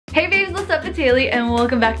up, it's Haley and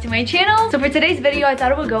welcome back to my channel. So for today's video, I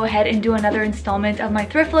thought I would go ahead and do another installment of my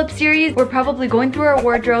thrift flip series. We're probably going through our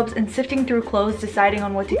wardrobes and sifting through clothes, deciding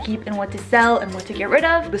on what to keep and what to sell and what to get rid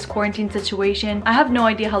of. This quarantine situation, I have no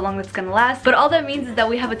idea how long that's gonna last, but all that means is that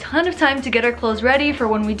we have a ton of time to get our clothes ready for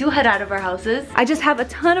when we do head out of our houses. I just have a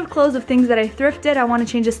ton of clothes of things that I thrifted, I want to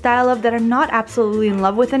change the style of, that I'm not absolutely in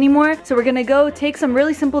love with anymore. So we're gonna go take some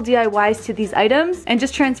really simple DIYs to these items and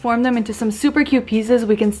just transform them into some super cute pieces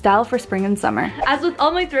we can style for spring and summer. As with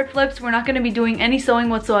all my thrift flips, we're not going to be doing any sewing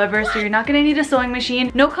whatsoever, so you're not going to need a sewing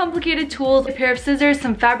machine, no complicated tools, a pair of scissors,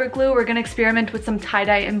 some fabric glue. We're going to experiment with some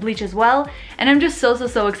tie-dye and bleach as well, and I'm just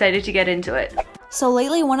so excited to get into it. So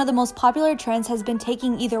lately, one of the most popular trends has been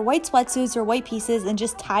taking either white sweatsuits or white pieces and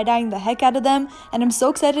just tie-dyeing the heck out of them, and I'm so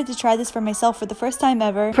excited to try this for myself for the first time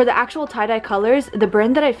ever. For the actual tie-dye colors, the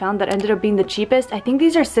brand that I found that ended up being the cheapest, I think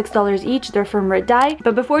these are $6 each, they're from Rit Dye.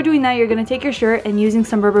 But before doing that, you're gonna take your shirt and using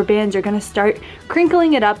some rubber bands, you're gonna start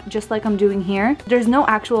crinkling it up just like I'm doing here. There's no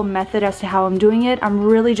actual method as to how I'm doing it. I'm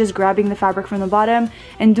really just grabbing the fabric from the bottom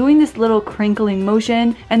and doing this little crinkling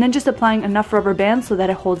motion and then just applying enough rubber bands so that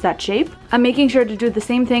it holds that shape. I'm making sure to do the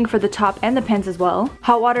same thing for the top and the pants as well.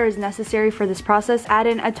 Hot water is necessary for this process. Add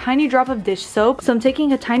in a tiny drop of dish soap. So I'm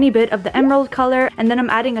taking a tiny bit of the emerald color and then I'm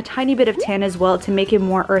adding a tiny bit of tan as well to make it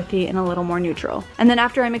more earthy and a little more neutral. And then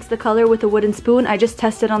after I mix the color with a wooden spoon, I just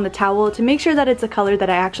test it on the towel to make sure that it's a color that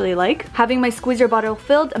I actually like. Having my squeezer bottle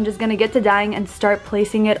filled, I'm just gonna get to dyeing and start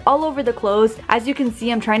placing it all over the clothes. As you can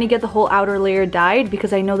see, I'm trying to get the whole outer layer dyed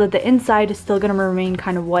because I know that the inside is still gonna remain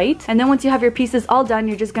kind of white. And then once you have your pieces all done,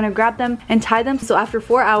 you're just gonna grab them and tie them. So after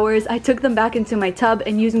 4 hours, I took them back into my tub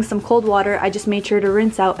and using some cold water, I just made sure to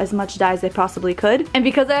rinse out as much dye as I possibly could. And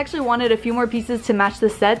because I actually wanted a few more pieces to match the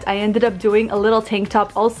set, I ended up doing a little tank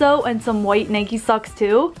top also and some white Nike socks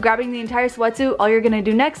too. Grabbing the entire sweatsuit, all you're gonna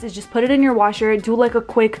do next is just put it in your washer, do like a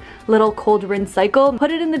quick little cold rinse cycle, put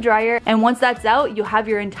it in the dryer, and once that's out, you have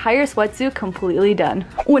your entire sweatsuit completely done.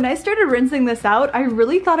 When I started rinsing this out, I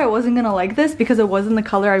really thought I wasn't gonna like this because it wasn't the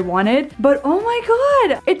color I wanted, but oh my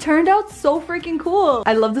god, it turned out so freaking cool.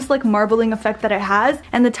 I love this like marbling effect that it has,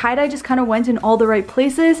 and the tie-dye just kind of went in all the right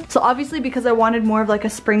places. So obviously because I wanted more of like a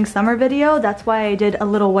spring summer video, that's why I did a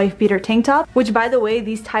little wife beater tank top, which by the way,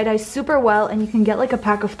 these tie-dye super well and you can get like a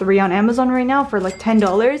pack of 3 on Amazon right now for like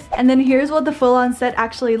 $10. And then here's what the full-on set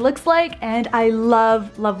actually looks like, and I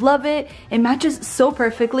love it. It matches so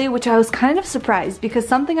perfectly, which I was kind of surprised because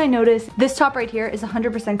something I noticed, this top right here is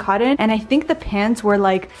 100% cotton and I think the pants were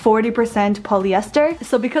like 40% polyester.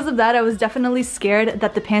 So because of that, I was definitely scared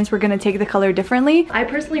that the pants were gonna take the color differently. I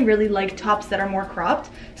personally really like tops that are more cropped,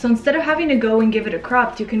 so instead of having to go and give it a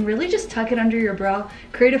cropped, you can really just tuck it under your bra,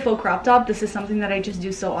 create a faux crop top. This is something that I just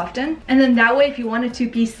do so often, and then that way if you want a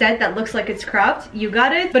two-piece set that looks like it's cropped, you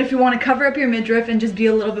got it. But if you want to cover up your midriff and just be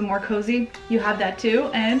a little bit more cozy, you have that too,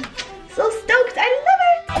 and so stoked, I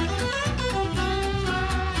love it!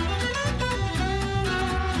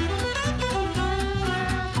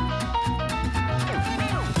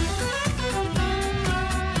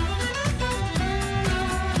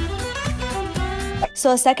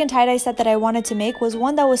 So a second tie-dye set that I wanted to make was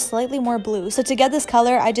one that was slightly more blue. So to get this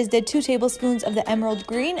color, I just did 2 tablespoons of the emerald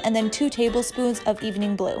green and then 2 tablespoons of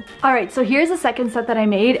evening blue. Alright, so here's the second set that I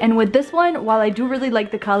made, and with this one, while I do really like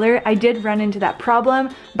the color, I did run into that problem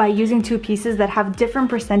by using 2 pieces that have different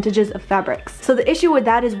percentages of fabrics. So the issue with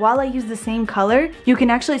that is while I use the same color, you can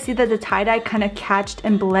actually see that the tie-dye kind of catched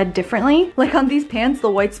and bled differently. Like on these pants, the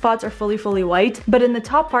white spots are fully white, but in the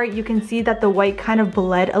top part, you can see that the white kind of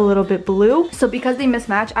bled a little bit blue. So because they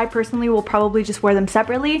mismatch, I personally will probably just wear them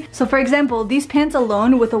separately. So for example, these pants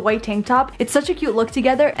alone with a white tank top, it's such a cute look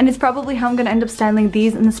together, and it's probably how I'm gonna end up styling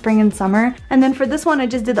these in the spring and summer. And then for this one, I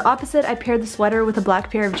just did the opposite. I paired the sweater with a black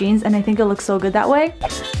pair of jeans, and I think it looks so good that way.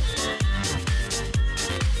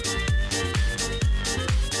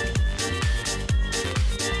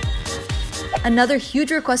 Another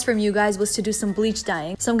huge request from you guys was to do some bleach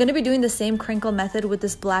dyeing. So I'm going to be doing the same crinkle method with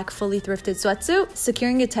this black fully thrifted sweatsuit,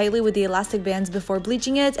 securing it tightly with the elastic bands before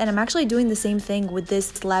bleaching it, and I'm actually doing the same thing with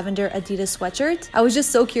this lavender Adidas sweatshirt. I was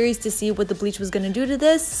just so curious to see what the bleach was going to do to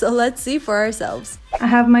this, so let's see for ourselves. I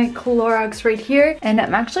have my Clorox right here, and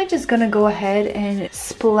I'm actually just gonna go ahead and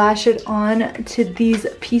splash it on to these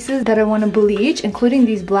pieces that I want to bleach, including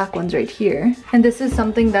these black ones right here. And this is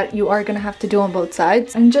something that you are gonna have to do on both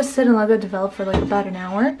sides, and just sit and let it develop for like about an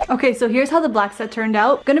hour. Okay, so here's how the black set turned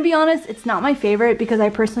out. Gonna be honest, it's not my favorite because I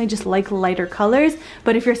personally just like lighter colors,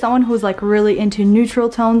 but if you're someone who's like really into neutral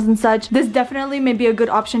tones and such, this definitely may be a good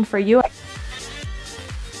option for you.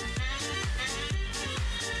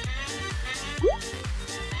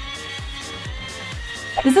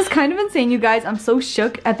 This is kind of insane, you guys. I'm so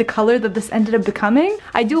shook at the color that this ended up becoming.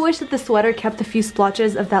 I do wish that the sweater kept a few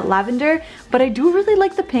splotches of that lavender, but I do really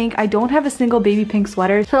like the pink. I don't have a single baby pink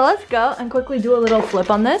sweater. So let's go and quickly do a little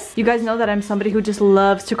flip on this. You guys know that I'm somebody who just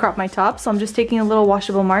loves to crop my top, so I'm just taking a little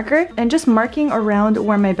washable marker and just marking around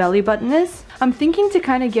where my belly button is. I'm thinking to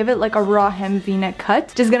kind of give it like a raw hem v-neck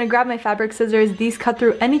cut. Just gonna grab my fabric scissors. These cut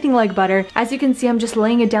through anything like butter. As you can see, I'm just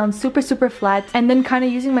laying it down super flat and then kind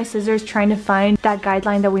of using my scissors trying to find that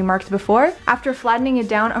guideline that we marked before. After flattening it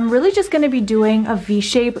down, I'm really just gonna be doing a V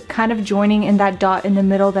shape, kind of joining in that dot in the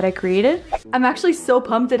middle that I created. I'm actually so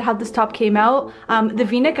pumped at how this top came out. The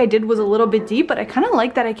v-neck I did was a little bit deep, but I kind of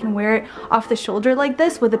like that I can wear it off the shoulder like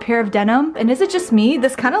this with a pair of denim. And is it just me?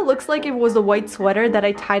 This kind of looks like it was a white sweater that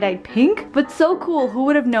I tie-dyed pink, but so cool. Who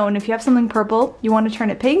would have known? If you have something purple, you want to turn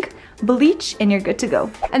it pink, bleach, and you're good to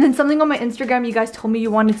go. And then something on my Instagram you guys told me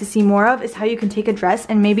you wanted to see more of is how you can take a dress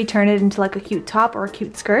and maybe turn it into like a cute top or a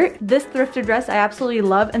cute skirt. This thrifted dress I absolutely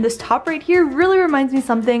love, and this top right here really reminds me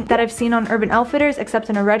something that I've seen on Urban Outfitters, except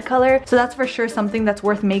in a red color, so that's for sure something that's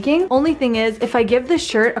worth making. Only thing is, if I give this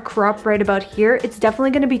shirt a crop right about here, it's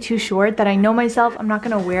definitely going to be too short that I know myself I'm not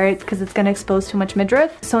going to wear it because it's going to expose too much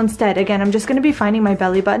midriff. So instead, again, I'm just going to be finding my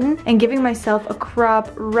belly button and giving myself a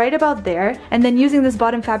crop right about there, and then using this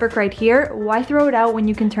bottom fabric right here. Why throw it out when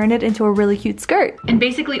you can turn it into a really cute skirt? And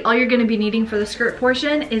basically all you're going to be needing for the skirt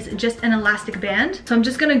portion is just an elastic band. So I'm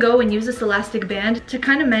just going to go and use this elastic band to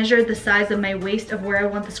kind of measure the size of my waist of where I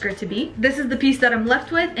want the skirt to be. This is the piece that I'm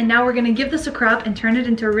left with, and now we're going to give this a crop and turn it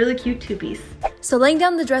into a really cute two-piece. So laying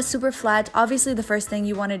down the dress super flat, obviously the first thing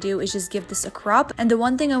you want to do is just give this a crop, and the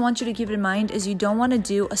one thing I want you to keep in mind is you don't want to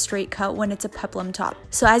do a straight cut when it's a peplum top.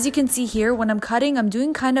 So as you can see here, when I'm cutting, I'm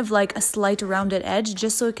doing kind of like a slight rounded edge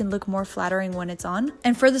just so it can look more flattering when it's on.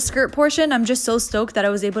 And for the skirt portion, I'm just so stoked that I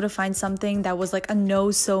was able to find something that was like a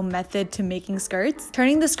no-sew method to making skirts.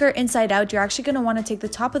 Turning the skirt inside out, you're actually going to want to take the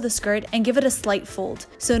top of the skirt and give it a slight fold.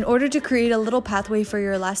 So in order to create a little pathway for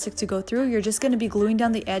your elastic to go through, you're just going to be gluing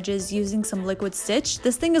down the edges using some liquid stitch.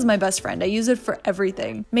 This thing is my best friend. I use it for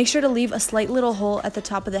everything. Make sure to leave a slight little hole at the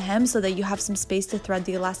top of the hem so that you have some space to thread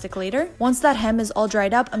the elastic later. Once that hem is all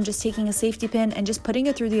dried up, I'm just taking a safety pin and just putting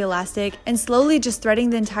it through the elastic and slowly just threading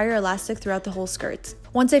the entire elastic throughout the whole skirt.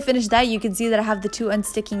 Once I finish that, you can see that I have the two ends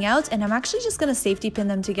sticking out, and I'm actually just gonna safety pin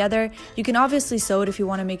them together. You can obviously sew it if you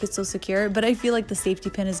want to make it so secure, but I feel like the safety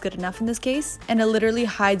pin is good enough in this case. And it literally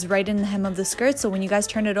hides right in the hem of the skirt, so when you guys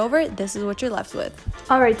turn it over, this is what you're left with.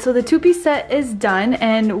 Alright, so the two-piece set is done,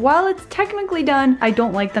 and while it's technically done, I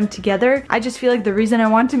don't like them together. I just feel like the reason I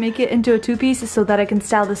want to make it into a two-piece is so that I can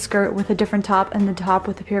style the skirt with a different top and the top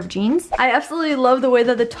with a pair of jeans. I absolutely love the way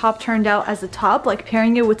that the top turned out as a top, like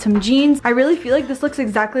pairing it with some jeans. I really feel like this looks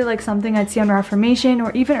exactly like something I'd see on Reformation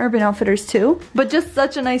or even Urban Outfitters too. But just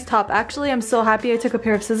such a nice top. Actually, I'm so happy I took a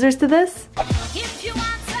pair of scissors to this.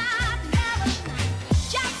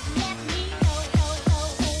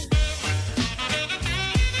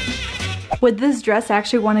 With this dress, I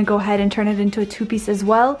actually want to go ahead and turn it into a two-piece as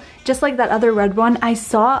well. Just like that other red one, I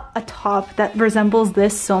saw a top that resembles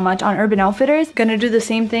this so much on Urban Outfitters. Gonna do the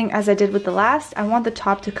same thing as I did with the last. I want the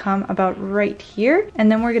top to come about right here,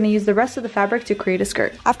 and then we're gonna use the rest of the fabric to create a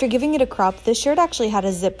skirt. After giving it a crop, this shirt actually had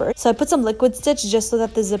a zipper, so I put some liquid stitch just so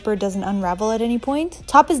that the zipper doesn't unravel at any point.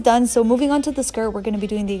 Top is done, so moving on to the skirt, we're gonna be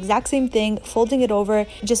doing the exact same thing, folding it over.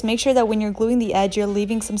 Just make sure that when you're gluing the edge, you're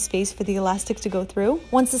leaving some space for the elastic to go through.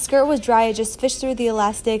 Once the skirt was dry, I just fished through the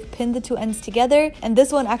elastic, pinned the two ends together, and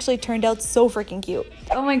this one actually turned out so freaking cute.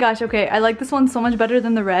 Oh my gosh, okay, I like this one so much better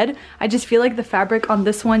than the red. I just feel like the fabric on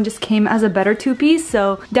this one just came as a better two-piece,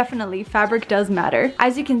 so definitely fabric does matter.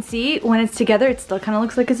 As you can see, when it's together, it still kind of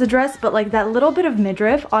looks like it's a dress, but like that little bit of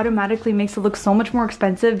midriff automatically makes it look so much more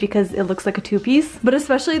expensive because it looks like a two-piece. But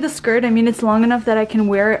especially the skirt, I mean, it's long enough that I can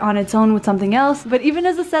wear it on its own with something else, but even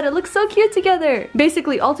as a set, it looks so cute together.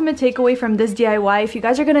 Basically, ultimate takeaway from this DIY, if you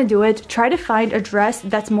guys are gonna do it, try to find a dress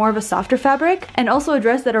that's more of a softer fabric, and also a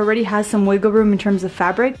dress that already has some wiggle room in terms of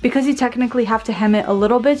fabric. Because you technically have to hem it a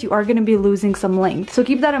little bit, you are going to be losing some length. So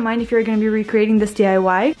keep that in mind if you're going to be recreating this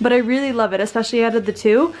DIY. But I really love it, especially out of the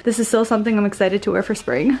two. This is still something I'm excited to wear for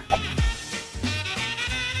spring.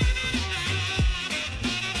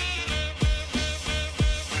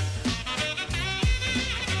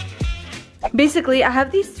 Basically, I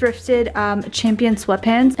have these thrifted Champion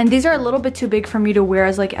sweatpants, and these are a little bit too big for me to wear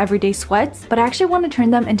as like everyday sweats, but I actually want to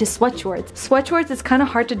turn them into sweat shorts. Sweat shorts, it's kind of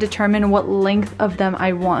hard to determine what length of them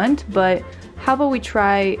I want, but how about we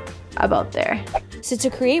try about there. So to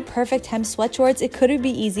create perfect hem sweatshorts, it couldn't be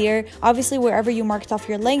easier. Obviously, wherever you marked off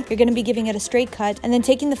your length, you're going to be giving it a straight cut, and then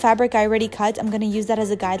taking the fabric I already cut, I'm going to use that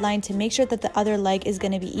as a guideline to make sure that the other leg is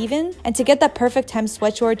going to be even. And to get that perfect hem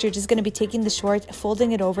sweatshort, you're just going to be taking the short,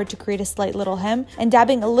 folding it over to create a slight little hem, and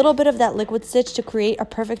dabbing a little bit of that liquid stitch to create a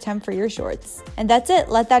perfect hem for your shorts. And that's it.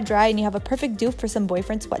 Let that dry and you have a perfect dupe for some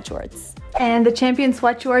boyfriend sweatshorts. And the Champion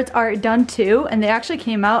sweatshorts are done too, and they actually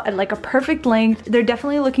came out at like a perfect length. They're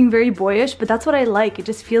definitely looking very boyish, but that's what I like. It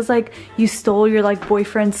just feels like you stole your like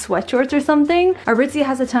boyfriend's sweatshorts or something. Aritzia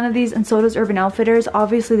has a ton of these and so does Urban Outfitters.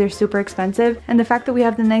 Obviously they're super expensive, and the fact that we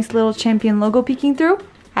have the nice little Champion logo peeking through,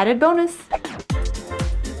 added bonus.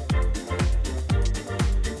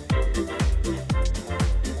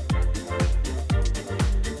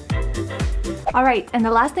 Alright, and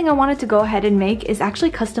the last thing I wanted to go ahead and make is actually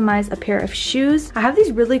customize a pair of shoes. I have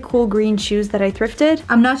these really cool green shoes that I thrifted.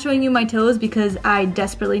 I'm not showing you my toes because I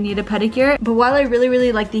desperately need a pedicure, but while I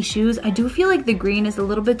really like these shoes, I do feel like the green is a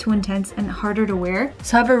little bit too intense and harder to wear.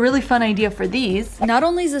 So I have a really fun idea for these. Not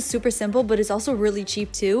only is this super simple, but it's also really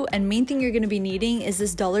cheap too, and main thing you're going to be needing is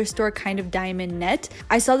this dollar store kind of diamond net.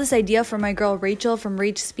 I saw this idea from my girl Rachel from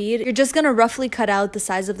Rach Speed. You're just going to roughly cut out the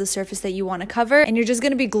size of the surface that you want to cover, and you're just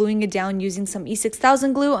going to be gluing it down using some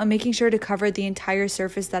E6000 glue. I'm making sure to cover the entire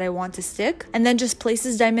surface that I want to stick, and then just place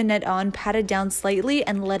this diamond net on, pat it down slightly,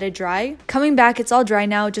 and let it dry. Coming back, it's all dry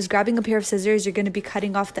now. Just grabbing a pair of scissors, you're going to be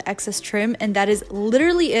cutting off the excess trim, and that is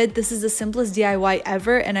literally it. This is the simplest DIY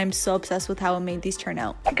ever, and I'm so obsessed with how I made these turn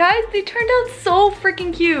out. Guys, they turned out so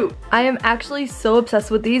freaking cute. I am actually so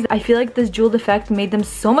obsessed with these. I feel like this jeweled effect made them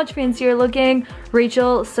so much fancier looking.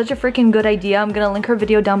 Rachel, such a freaking good idea. I'm gonna link her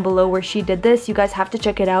video down below where she did this. You guys have to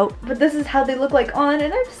check it out. But this is how they look like on,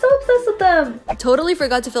 and I'm so obsessed with them. I totally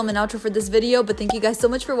forgot to film an outro for this video, but thank you guys so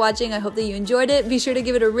much for watching. I hope that you enjoyed it. Be sure to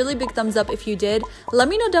give it a really big thumbs up if you did. Let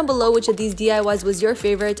me know down below which of these DIYs was your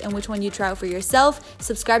favorite and which one you try out for yourself.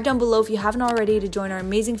 Subscribe down below if you haven't already to join our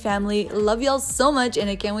amazing family. Love y'all so much, and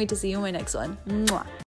I can't wait to see you in my next one. Mwah.